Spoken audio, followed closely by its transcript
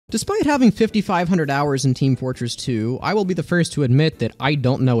Despite having 5,500 hours in Team Fortress 2, I will be the first to admit that I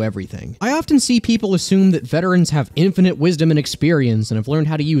don't know everything. I often see people assume that veterans have infinite wisdom and experience and have learned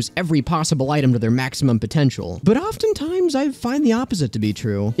how to use every possible item to their maximum potential. But oftentimes, I find the opposite to be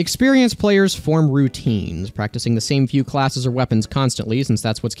true. Experienced players form routines, practicing the same few classes or weapons constantly since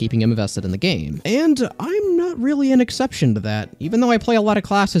that's what's keeping them invested in the game. And I'm not really an exception to that. Even though I play a lot of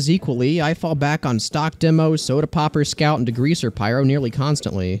classes equally, I fall back on stock demo, soda popper, scout, and degreaser pyro nearly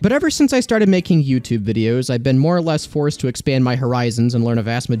constantly. But ever since I started making YouTube videos, I've been more or less forced to expand my horizons and learn a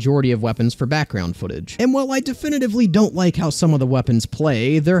vast majority of weapons for background footage. And while I definitively don't like how some of the weapons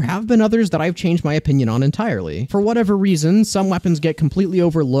play, there have been others that I've changed my opinion on entirely. For whatever reason, some weapons get completely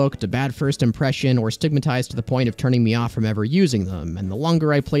overlooked, a bad first impression, or stigmatized to the point of turning me off from ever using them, and the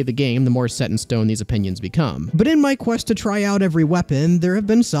longer I play the game, the more set in stone these opinions become. But in my quest to try out every weapon, there have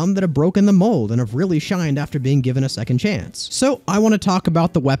been some that have broken the mold and have really shined after being given a second chance. So I want to talk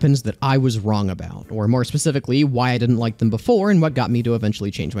about the weapons that I was wrong about, or more specifically, why I didn't like them before and what got me to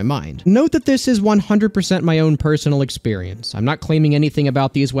eventually change my mind. Note that this is 100% my own personal experience. I'm not claiming anything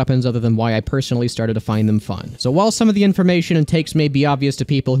about these weapons other than why I personally started to find them fun. So while some of the information and takes may be obvious to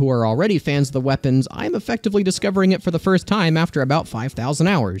people who are already fans of the weapons, I'm effectively discovering it for the first time after about 5,000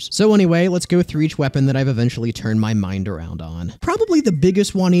 hours. So anyway, let's go through each weapon that I've eventually turned my mind around on. Probably the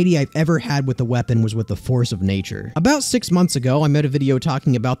biggest 180 I've ever had with the weapon was with the Force of Nature. About 6 months ago, I made a video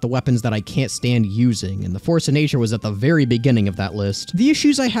talking about the weapons that I can't stand using, and the Force of Nature was at the very beginning of that list. The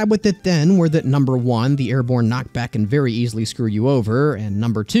issues I had with it then were that number 1, the airborne knockback can very easily screw you over, and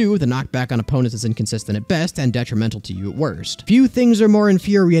number 2, the knockback on opponents is inconsistent at best and detrimental to you at worst. Few things are more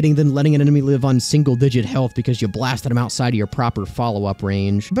infuriating than letting an enemy live on single-digit health because you blasted them outside of your proper follow-up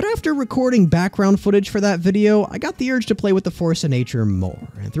range. But after recording background footage for that video, I got the urge to play with the Force of Nature more,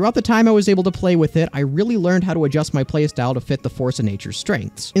 and throughout the time I was able to play with it, I really learned how to adjust my playstyle to fit the Force of Nature's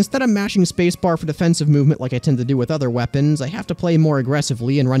strengths. Instead of mashing spacebar for defensive movement like I tend to do with other weapons, I have to play more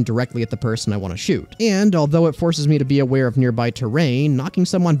aggressively and run directly at the person I want to shoot. And although it forces me to be aware of nearby terrain, knocking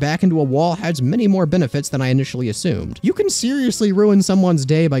someone back into a wall has many more benefits than I initially assumed. You can seriously ruin someone's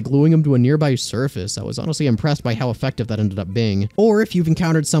day by gluing them to a nearby surface. I was honestly impressed by how effective that ended up being. Or if you've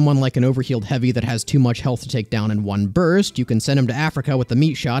encountered someone like an overhealed heavy that has too much health to take down in one burst, you can send him to Africa with the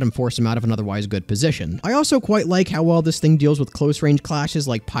meat shot and force him out of an otherwise good position. I also quite like how well this thing deals with close range clashes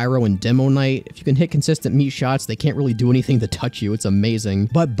like Pyro and Demo Knight. If you can hit consistent meat shots, they can't really do anything to touch you. It's amazing.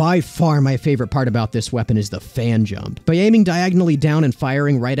 But by far my favorite part about this weapon is the fan jump. By aiming diagonally down and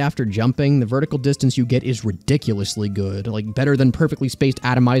firing right after jumping, the vertical distance you get is ridiculously good, like better than perfectly spaced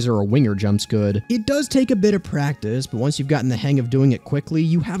atomizer or winger jumps could. It does take a bit of practice, but once you've gotten the hang of doing it quickly,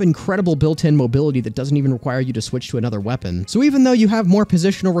 you have incredible built-in mobility that doesn't even require you to switch to another weapon. So even though you have more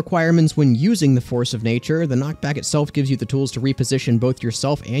positional requirements when using the Force of Nature, the knockback itself gives you the tools to reposition both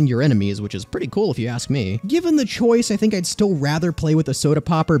yourself and your enemies, which is pretty cool if you ask me. Given the choice, I think I'd still rather play with a soda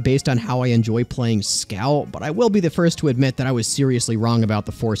popper based on how I enjoy playing Scout, but I will be the first to admit that I was seriously wrong about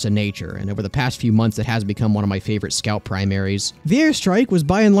the Force of Nature, and over the past few months it has become one of my favorite Scout primaries. The airstrike was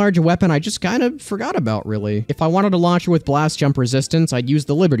by and large a weapon I just kind of forgot about, really. If I wanted a launcher with blast jump resistance, I'd use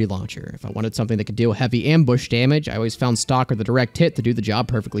the Liberty launcher. If I wanted something that could deal heavy ambush damage, I always found stock or the direct hit to do the job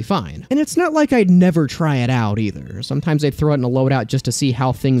perfectly fine. And it's not like I'd never try it out either. Sometimes I'd throw it in a loadout just to see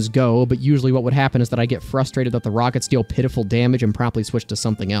how things go, but usually what would happen is that I get frustrated that the rockets deal pitiful damage and promptly switch to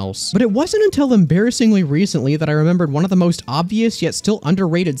something else. But it wasn't until embarrassingly recently that I remembered one of the most obvious yet still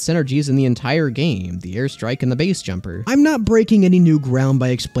underrated synergies in the entire game, the airstrike and the base jumper. I'm not breaking any new ground by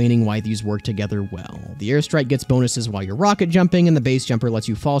explaining why these work together well. The airstrike gets bonuses while you're rocket jumping, and the base jumper lets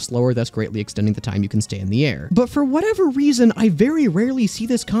you fall slower, thus greatly extending the time you can stay in the air. But for whatever reason, I very rarely see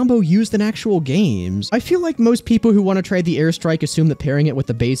this combo used in actual games. I feel like most people who want to try the airstrike assume that pairing it with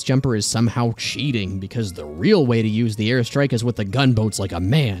the base jumper is somehow cheating, because the real way to use the airstrike is with the gunboats like a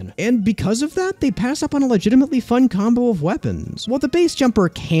man. And because of that, they pass up on a legitimately fun combo of weapons. While the base jumper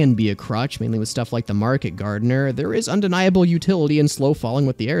can be a crutch, mainly with stuff like the Market Gardener, there is undeniable utility in slow falling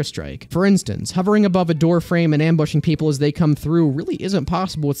with the airstrike. For instance, hovering above a door frame and ambushing people as they come through really isn't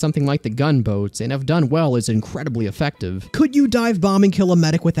possible with something like the gunboats, and if done well is incredibly effective. Could you dive bomb and kill a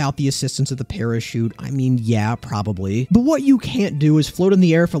medic without the assistance of the parachute? I mean, yeah, probably. But what you can't do is float in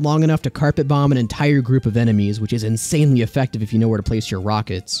the air for long enough to carpet bomb an entire group of enemies, which is insanely effective if you know where to place your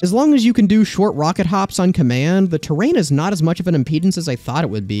rockets. As long as you can do short rocket hops on command, the terrain is not as much of an impedance as I thought it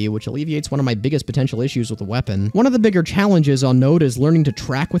would be, which alleviates one of my biggest potential issues with the weapon. One of the bigger challenges I'll note is learning to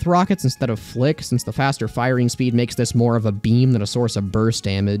track with rockets instead of flick, since the faster firing speed makes this more of a beam than a source of burst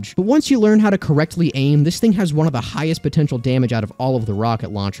damage. But once you learn how to correctly aim, this thing has one of the highest potential damage out of all of the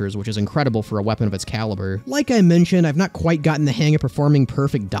rocket launchers, which is incredible for a weapon of its caliber. Like I mentioned, I've not quite gotten the hang of performing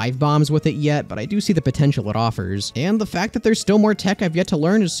perfect dive bombs with it yet, but I do see the potential it offers. And the fact that there's still more tech I've yet to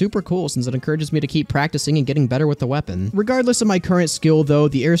learn is super cool, since it encourages me to keep practicing and getting better with the weapon. Regardless of my current skill though,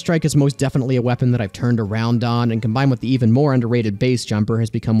 the airstrike is most definitely a weapon that I've turned around on, and combined with the even more underrated base jumper has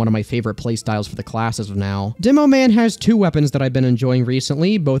become one of my favorite playstyles for the class as of now. Demo Man has two weapons that I've been enjoying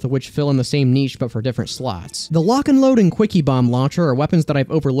recently, both of which fill in the same niche but for different slots. The Lock and Load and Quickie Bomb launcher are weapons that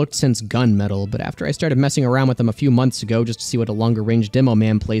I've overlooked since Gunmetal, but after I started messing around with them a few months ago just to see what a longer range Demo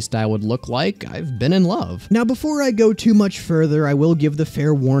Man playstyle would look like, I've been in love. Now before I go too much further, I will give the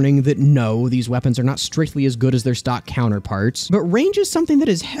fair warning that no, these weapons are not strictly as good as their stock counterparts, but range is something that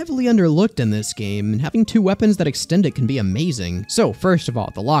is heavily underlooked in this game, and having two weapons that extend it can be amazing. So first of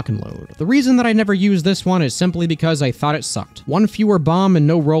all, the Lock and Load. The reason that I never used this one is simply because I thought it sucked. One fewer bomb and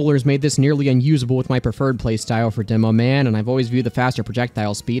no rollers made this nearly unusable with my preferred playstyle for Demo Man, and I've always viewed the faster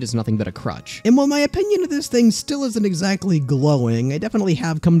projectile speed as nothing but a crutch. And while my opinion of this thing still isn't exactly glowing, I definitely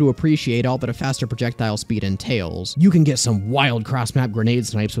have come to appreciate all that a faster projectile speed entails. You can get some wild cross-map grenade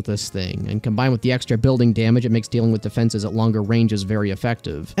snipes with this thing, and combined with the extra building damage, it makes dealing with defenses at longer ranges very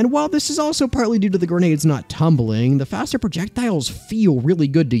effective. And while this is also partly due to the grenades not tumbling, the faster projectiles feel really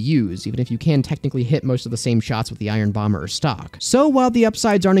good to use, even if you can technically hit most of the same shots with the Iron Bomber or stock. So while the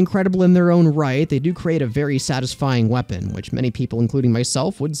upsides aren't incredible in their own right, they do create a very satisfying weapon, which many people, including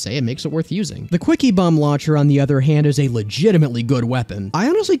myself, would say it makes it worth using. The Quickie Bomb launcher, on the other hand, is a legitimately good weapon. I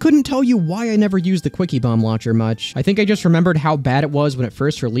honestly couldn't tell you why I never used the Quickie Bomb launcher much. I think I just remembered how bad it was when it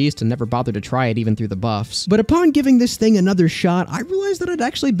first released and never bothered to try it even through the buffs. But upon giving this thing another shot, I realized that I'd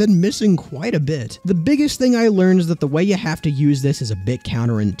actually been missing quite a bit. The biggest thing I learned is that the way you have to use this is a bit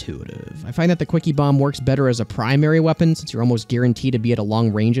counterintuitive. I find that the Quickie Bomb works better as a primary weapon, since you're almost guaranteed to be at a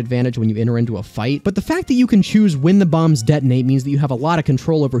long range advantage when you enter into a fight, but the fact that you can choose when the bombs detonate means that you have a lot of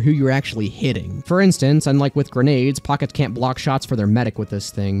control over who you're actually hitting. For instance, unlike with grenades, pockets can't block shots for their medic with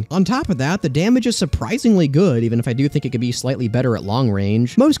this thing. On top of that, the damage is surprisingly good, even if I do think it could be slightly better at long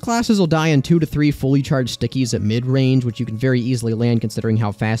range. Most classes will die in 2 to 3 fully charged stickies at mid-range, which you can very easily land considering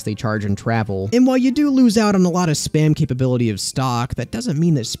how fast they charge and travel. And while you do lose out on a lot of spam capability of stock, that doesn't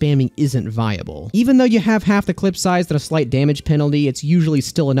mean that spamming isn't viable. Even though you have half the clip size and a slight damage penalty, it's usually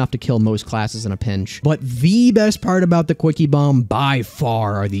still enough to kill most classes in a pinch. But the best part about the Quickie Bomb by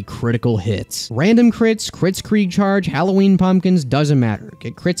far are the critical hits. Random crits, Krieg charge, Halloween pumpkins, doesn't matter.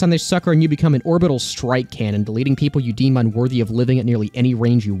 Get crits on this sucker and you become an orbital strike cannon, deleting people you deem unworthy of living at nearly any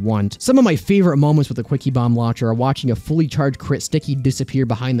range you want. Some of my favorite moments with the Quickie Bomb launcher are watching a fully charged crit sticky disappear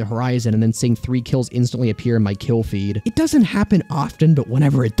behind the horizon and then seeing 3 kills instantly appear in my kill feed. It doesn't happen often, but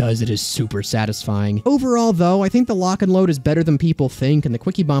whenever it does, it is super satisfying. Overall though, I think the Lock and Load is better than people think, and the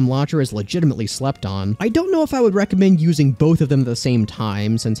Quickie Bomb launcher is legitimately slept on. I don't know if I would recommend using both of them at the same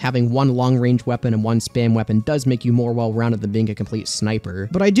time, since having one long-range weapon and one spam weapon does make you more well-rounded than being a complete sniper.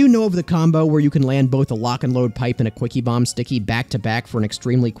 But I do know of the combo where you can land both a Lock and Load pipe and a Quickie Bomb sticky back-to-back for an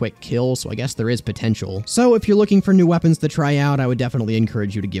extremely quick kill, so I guess there is potential. So if you're looking for new weapons to try out, I would definitely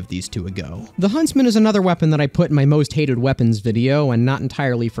encourage you to give these two a go. The Huntsman is another weapon that I put in my most hated weapons video, and not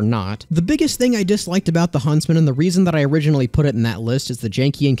entirely for naught. The biggest thing I disliked about the Huntsman, and the reason that I originally put it in that list, is the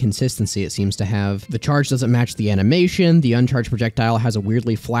janky inconsistency it seems to have. The charge doesn't match the animation, the uncharged projectile has a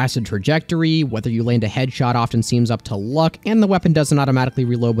weirdly flaccid trajectory, whether you land a headshot often seems up to luck, and the weapon doesn't automatically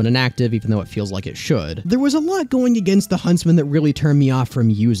reload when inactive, even though it feels like it should. There was a lot going against the Huntsman that really turned me off from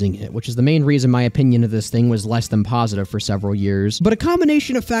using it, which is the main reason my opinion of this thing was less than positive for several years. But a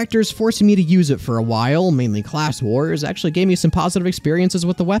combination of factors forcing me to use it for a while, mainly class wars, actually gave me some positive experiences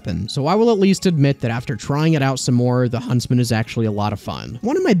with the weapon. So I will at least admit that after trying it out some more, the Huntsman is actually a lot of fun.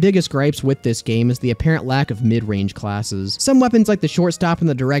 One of my biggest gripes with this game is the apparent lack of mid-range classes. Some weapons like the shortstop and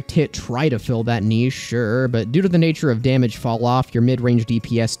the direct hit try to fill that niche, sure, but due to the nature of damage fall off, your mid-range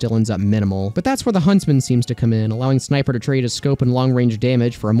DPS still ends up minimal. But that's where the Huntsman seems to come in, allowing Sniper to trade his scope and long-range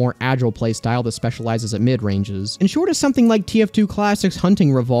damage for a more agile playstyle that specializes at mid-ranges. And short of something like TF2 Classic's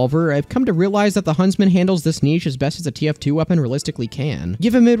Hunting Revolver, I've come to realize that the Huntsman handles this niche as best as a TF2 weapon realistically can.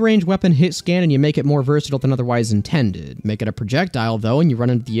 Give a mid-range weapon hit scan and you make it more versatile than otherwise intended. Make it a projectile though and you run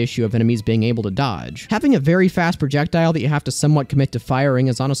into the issue of enemies being able to dodge. Having a very fast projectile that you have to somewhat commit to firing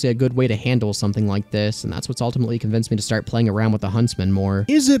is honestly a good way to handle something like this, and that's what's ultimately convinced me to start playing around with the Huntsman more.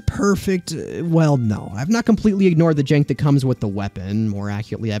 Is it perfect? Well, no. I've not completely ignored the jank that comes with the weapon. More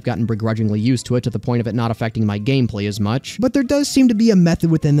accurately, I've gotten begrudgingly used to it to the point of it not affecting my gameplay as much. But there does seem to be a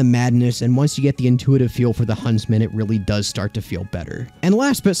method within the madness, and once you get the intuitive feel for the Huntsman, it really does start to feel better. And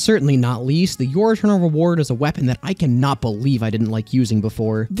last but certainly not least, the Your Eternal Reward is a weapon that I cannot believe I didn't like using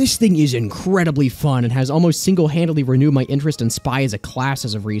before. This thing is incredibly fun and has almost single-handedly renewed my interest in Spy as a class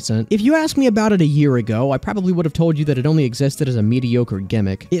as of recent. If you asked me about it a year ago, I probably would have told you that that it only existed as a mediocre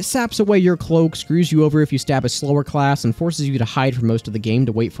gimmick. It saps away your cloak, screws you over if you stab a slower class, and forces you to hide for most of the game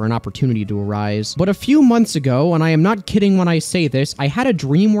to wait for an opportunity to arise. But a few months ago, and I am not kidding when I say this, I had a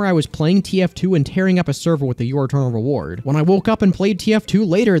dream where I was playing TF2 and tearing up a server with the Your Eternal Reward. When I woke up and played TF2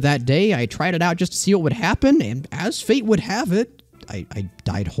 later that day, I tried it out just to see what would happen, and as fate would have it, I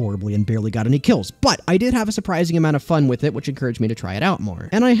died horribly and barely got any kills, but I did have a surprising amount of fun with it, which encouraged me to try it out more.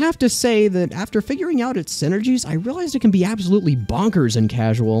 And I have to say that after figuring out its synergies, I realized it can be absolutely bonkers and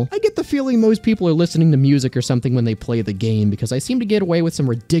casual. I get the feeling most people are listening to music or something when they play the game, because I seem to get away with some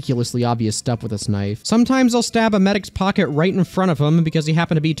ridiculously obvious stuff with this knife. Sometimes I'll stab a medic's pocket right in front of him, and because he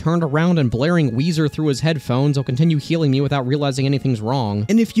happened to be turned around and blaring Weezer through his headphones, he'll continue healing me without realizing anything's wrong.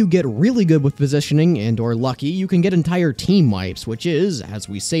 And if you get really good with positioning and or lucky, you can get entire team wipes, which is, as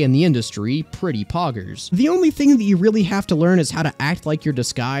we say in the industry, pretty poggers. The only thing that you really have to learn is how to act like you're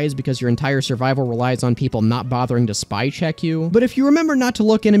disguised, because your entire survival relies on people not bothering to spy check you. But if you remember not to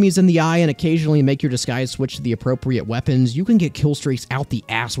look enemies in the eye and occasionally make your disguise switch to the appropriate weapons, you can get kill streaks out the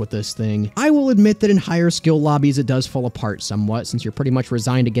ass with this thing. I will admit that in higher skill lobbies it does fall apart somewhat, since you're pretty much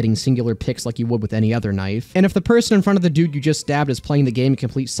resigned to getting singular picks like you would with any other knife. And if the person in front of the dude you just stabbed is playing the game in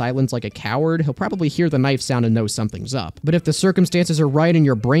complete silence like a coward, he'll probably hear the knife sound and know something's up. But if the circumstances are right and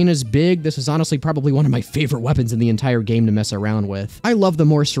your brain is big, this is honestly probably one of my favorite weapons in the entire game to mess around with. I love the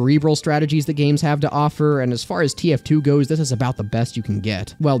more cerebral strategies that games have to offer, and as far as TF2 goes, this is about the best you can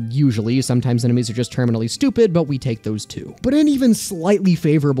get. Well, usually, sometimes enemies are just terminally stupid, but we take those too. But in even slightly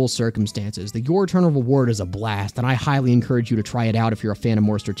favorable circumstances, the Your Eternal Reward is a blast, and I highly encourage you to try it out if you're a fan of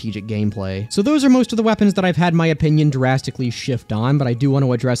more strategic gameplay. So those are most of the weapons that I've had my opinion drastically shift on, but I do want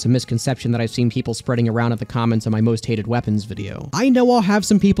to address a misconception that I've seen people spreading around in the comments on my most hated weapons video. I know I'll have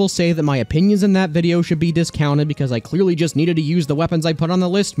some people say that my opinions in that video should be discounted because I clearly just needed to use the weapons I put on the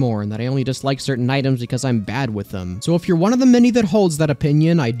list more, and that I only dislike certain items because I'm bad with them. So if you're one of the many that holds that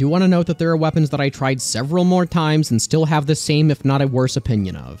opinion, I do want to note that there are weapons that I tried several more times and still have the same, if not a worse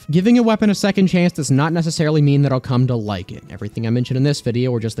opinion of. Giving a weapon a second chance does not necessarily mean that I'll come to like it. Everything I mentioned in this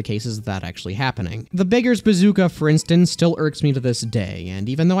video are just the cases of that actually happening. The Beggar's Bazooka, for instance, still irks me to this day, and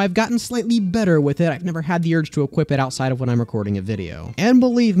even though I've gotten slightly better with it, I've never had the urge to equip it outside of when I'm recording a video. And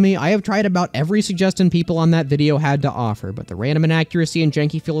believe me, I have tried about every suggestion people on that video had to offer, but the random inaccuracy and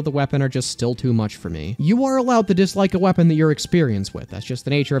janky feel of the weapon are just still too much for me. You are allowed to dislike a weapon that you're experienced with. That's just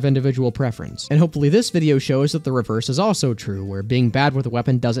the nature of individual preference. And hopefully this video shows that the reverse is also true, where being bad with a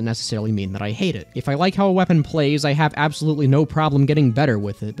weapon doesn't necessarily mean that I hate it. If I like how a weapon plays, I have absolutely no problem getting better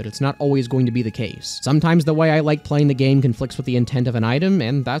with it, but it's not always going to be the case. Sometimes the way I like playing the game conflicts with the intent of an item,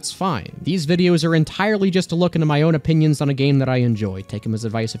 and that's fine. These videos are entirely just a look into my own opinions on a game that I enjoy. Take them as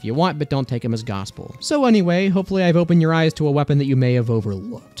advice if you want, but don't take them as gospel. So anyway, hopefully I've opened your eyes to a weapon that you may have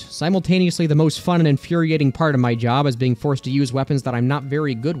overlooked. Simultaneously, the most fun and infuriating part of my job is being forced to use weapons that I'm not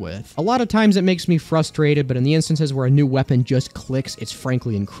very good with. A lot of times it makes me frustrated, but in the instances where a new weapon just clicks, it's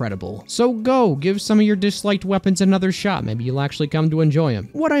frankly incredible. So go, give some of your disliked weapons another shot. Maybe you'll actually come to enjoy them.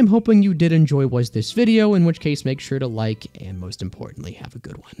 What I'm hoping you did enjoy was this video, in which case make sure to like, and most importantly, have a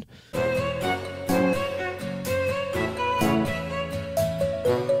good one.